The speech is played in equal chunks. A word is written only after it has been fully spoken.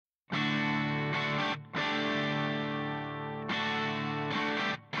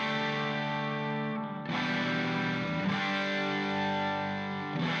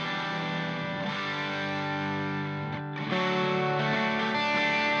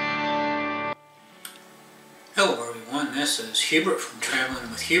Hello everyone, this is Hubert from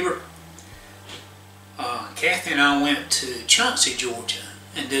Traveling with Hubert. Kathy and I went to Chauncey, Georgia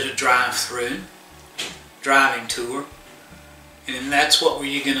and did a driving tour, and that's what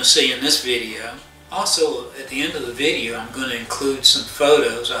you're going to see in this video. Also, at the end of the video I'm going to include some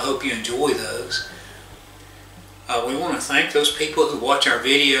photos. I hope you enjoy those. We want to thank those people who watch our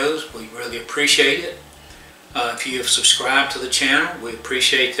videos. We really appreciate it. If you have subscribed to the channel, we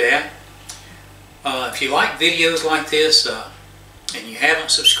appreciate that. If you like videos like this and you haven't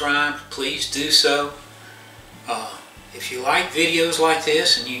subscribed, please do so. If you like videos like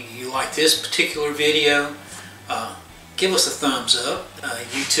this and you like this particular video, give us a thumbs up.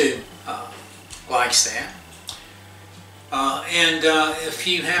 YouTube likes that. And if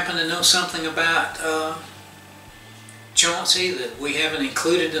you happen to know something about Chauncey that we haven't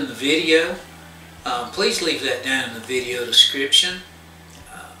included in the video, please leave that down in the video description.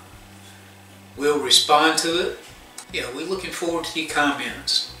 We'll respond to it. Yeah, we're looking forward to your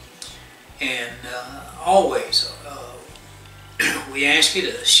comments. And always, we ask you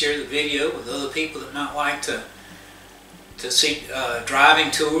to share the video with other people that might like to see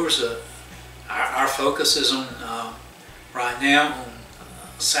driving tours. Our focus is on right now on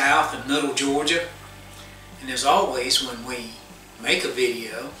South and Middle Georgia. And as always, when we make a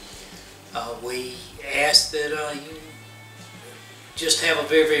video, we ask that you just have a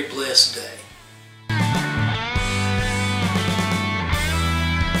very, very blessed day.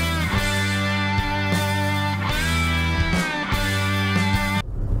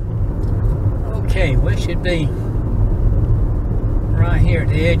 Okay, we should be right here at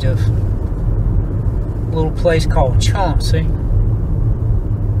the edge of a little place called Chauncey.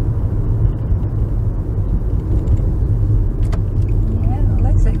 Yeah, at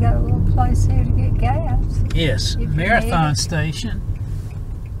least they got a little place here to get gas. Yes, Marathon Station.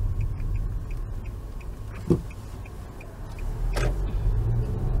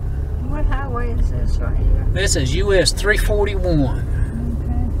 What highway is this right here? This is US 341.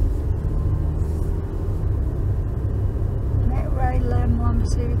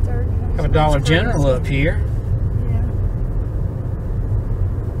 Have a Dollar General up here. Yeah.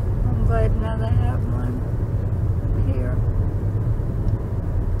 I'm glad now they have one here.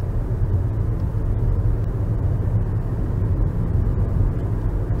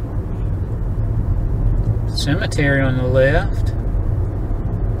 Cemetery on the left.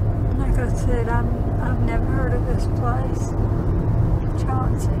 Like I said, I've never heard of this place,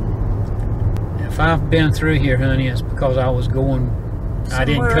 Chauncey. If I've been through here, honey, it's because I was going. I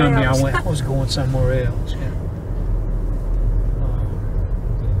didn't come here. I was going somewhere else. Yeah.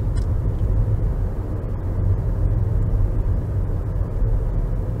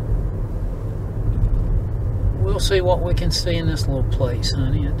 We'll see what we can see in this little place,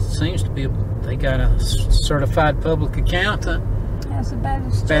 honey. It seems to be they got a certified public accountant. That's a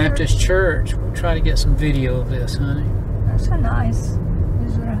Baptist church. We'll try to get some video of this, honey. That's a nice. Is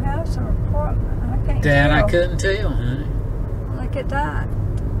it a house or apartment? I can't tell. That I couldn't tell, honey. Look at that.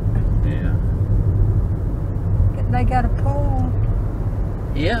 Yeah. They got a pool.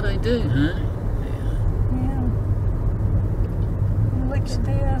 Yeah, they do, honey. Yeah. Look at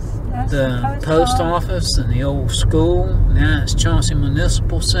this. That's the post office and the old school. Now it's Chauncey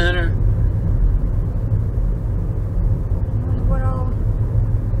Municipal Center. What all?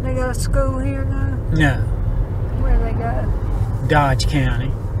 They got a school here now? No. Where they go? Dodge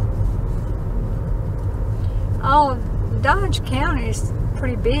County. Oh, Dodge County is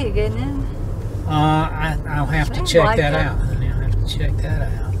pretty big, isn't it? I'll have to check that out, honey. I'll have to check that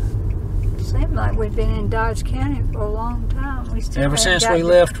out. Seems like we've been in Dodge County for a long time. We still ever since we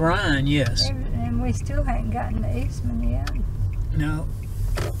left Ryan, yes. And we still haven't gotten to Eastman yet. No.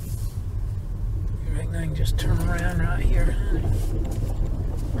 You reckon I can just turn around right here, honey?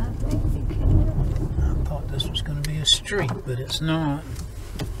 I think you can. I thought this was going to be a street, but it's not.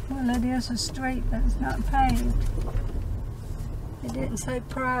 Well, it is a street, but it's not paved. It didn't say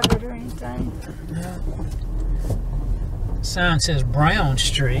private or anything. No. Sign says Brown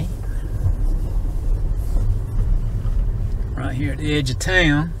Street. Right here at the edge of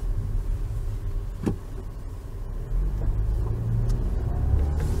town.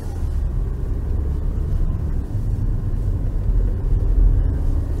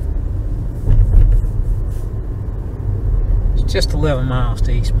 It's just 11 miles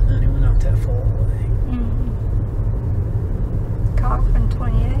to Eastman, honey. We're not that far away. Cochran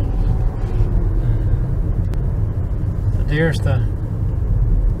 28. There's the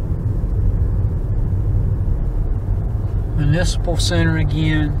Municipal Center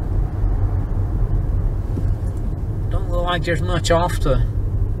again. Don't look like there's much off the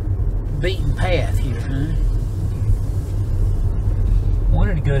beaten path here, huh?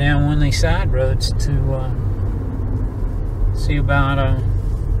 Wanted to go down one of these side roads to see about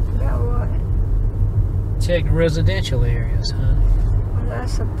About what? check the residential areas, huh? Well,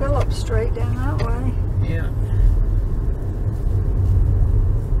 that's a Phillips Street down that way. Yeah.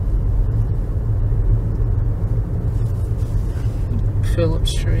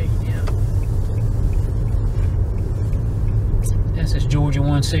 Phillips Street, yeah. This is Georgia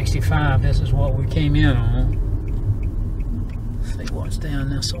 165. This is what we came in on. Let's see what's down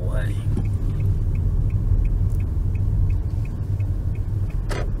this way.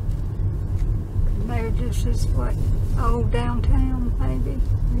 Maybe this is what, old downtown, maybe.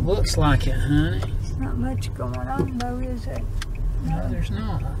 Looks like it, honey. There's not much going on though, is it? No, there's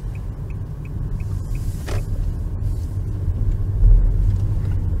not.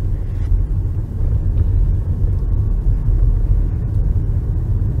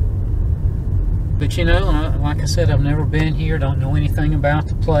 But you know, like I said, I've never been here, don't know anything about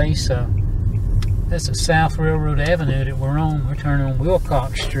the place. This is South Railroad Avenue that we're on. We're turning on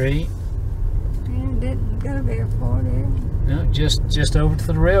Wilcox Street. Yeah, it didn't go there for it. No, just over to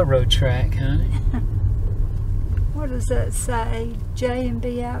the railroad track, honey. What does that say?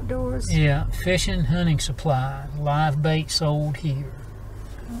 J&B Outdoors? Yeah, fishing, hunting supply, live bait sold here.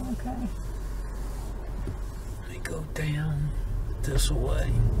 Oh, okay. Let me go down this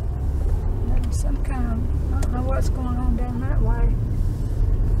way. There's some kind of, I don't know what's going on down that way.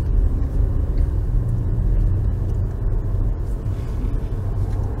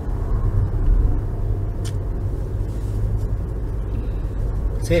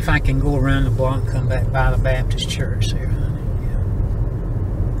 See if I can go around the block and come back by the Baptist church there, honey.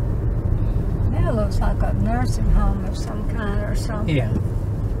 Yeah. That looks like a nursing home of some kind or something. Yeah.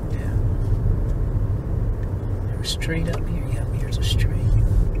 Yeah. There's a street up here. Yep, here's a street.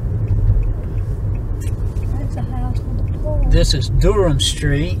 That's a house with a pool. This is Durham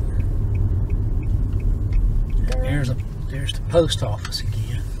Street. There's the post office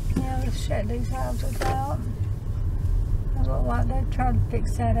again. Yeah, let's shut these houses out. They look like they tried to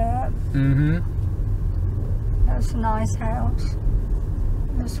fix that up. Mm-hmm. That's a nice house.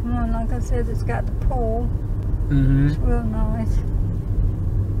 This one, like I said, it's got the pool. Mm-hmm. It's real nice.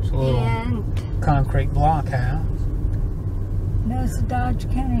 It's a little And concrete block house. there's the Dodge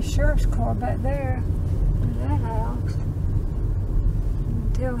County Sheriff's car back there. That house.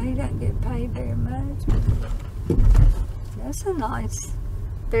 Until he doesn't get paid very much. That's a nice,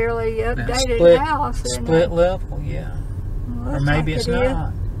 fairly updated house. Isn't Split it? level, yeah. Well, Or maybe like it's it is.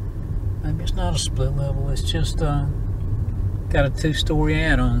 not. Maybe it's not a split level. It's just got a 2-story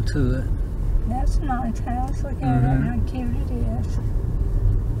add-on to it. That's a nice house. Look at Mhm. it, how cute it is.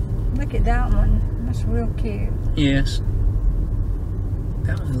 Look at that one. That's real cute. Yes.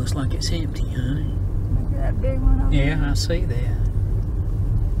 That one looks like it's empty, honey. Look at that big one over Yeah, there. I see that.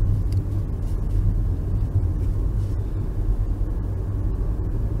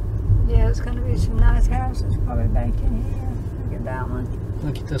 Yeah, it's going to be some nice houses probably back in here. Look at that one.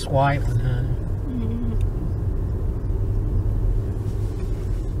 Look at this white one, honey. Mhm.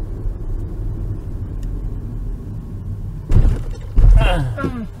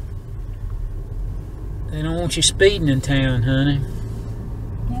 They don't want you speeding in town, honey.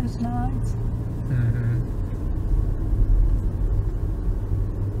 That's nice. Mm-hmm.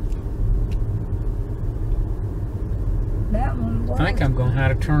 That one was. I think I'm going to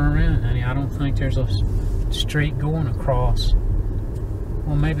have to turn around, honey. I don't think there's a street going across.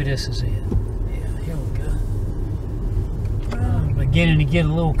 Well, maybe this is it. Yeah, here we go. I'm beginning to get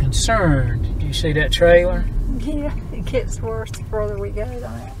a little concerned. Did you see that trailer? Yeah, it gets worse the further we go on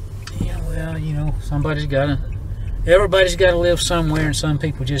it. Yeah, well, you know, everybody's got to live somewhere, and some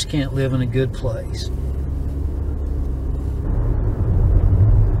people just can't live in a good place.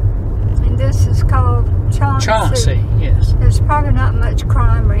 And this is called Chauncey. Chauncey, yes. There's probably not much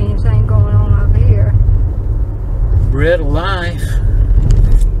crime or anything going on over here. Bread of life.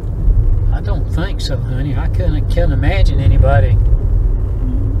 I don't think so, honey. I can't imagine anybody.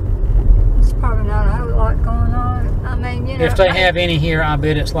 There's probably not a whole lot going on. I mean, you know. If they have any here, I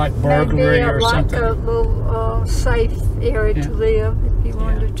bet it's like burglary maybe or like something. a little safe area Yeah. to live if you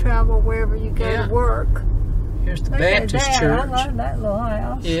wanted to travel wherever you go Yeah. to work. Here's the Look at Baptist that. church. I love that little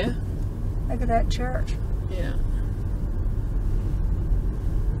house. Yeah, Look at that church. yeah.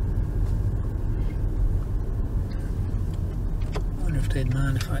 I wonder if they'd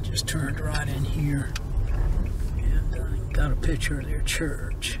mind if I just turned right in here and got a picture of their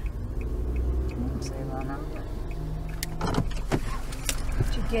church. Let's see one on it.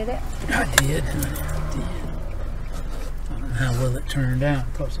 Did you get it? I did, honey. I did. I don't know how well it turned out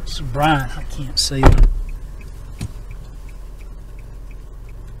because it's so bright I can't see them.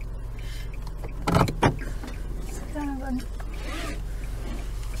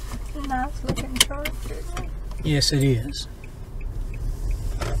 Yes, it is.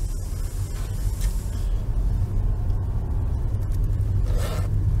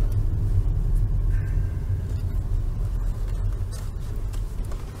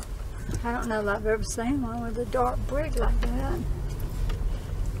 I don't know if I've ever seen one with a dark brick like that.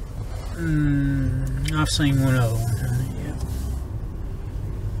 I've seen one other one, honey. Yeah.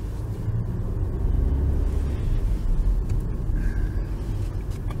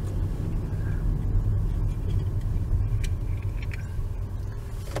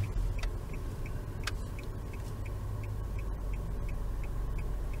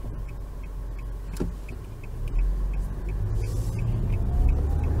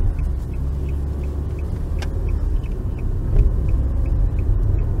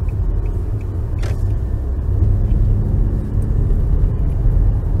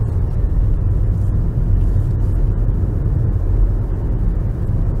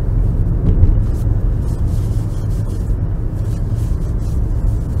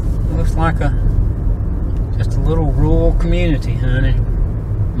 Looks like just a little rural community, honey.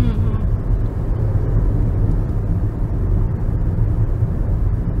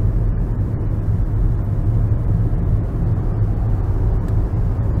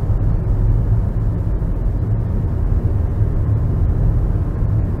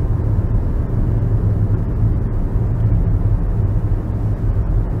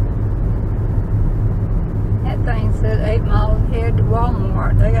 That thing said 8 miles ahead to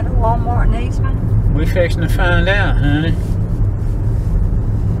Walmart. They got a Walmart in Eastman. We fixing to find out, honey.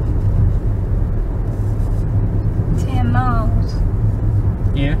 10 miles.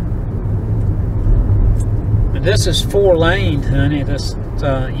 Yeah. But this is 4-laned, honey. This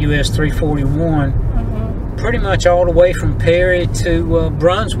US 341. Pretty much all the way from Perry to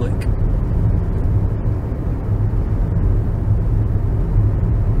Brunswick.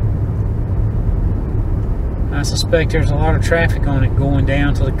 I suspect there's a lot of traffic on it going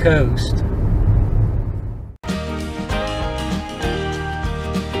down to the coast.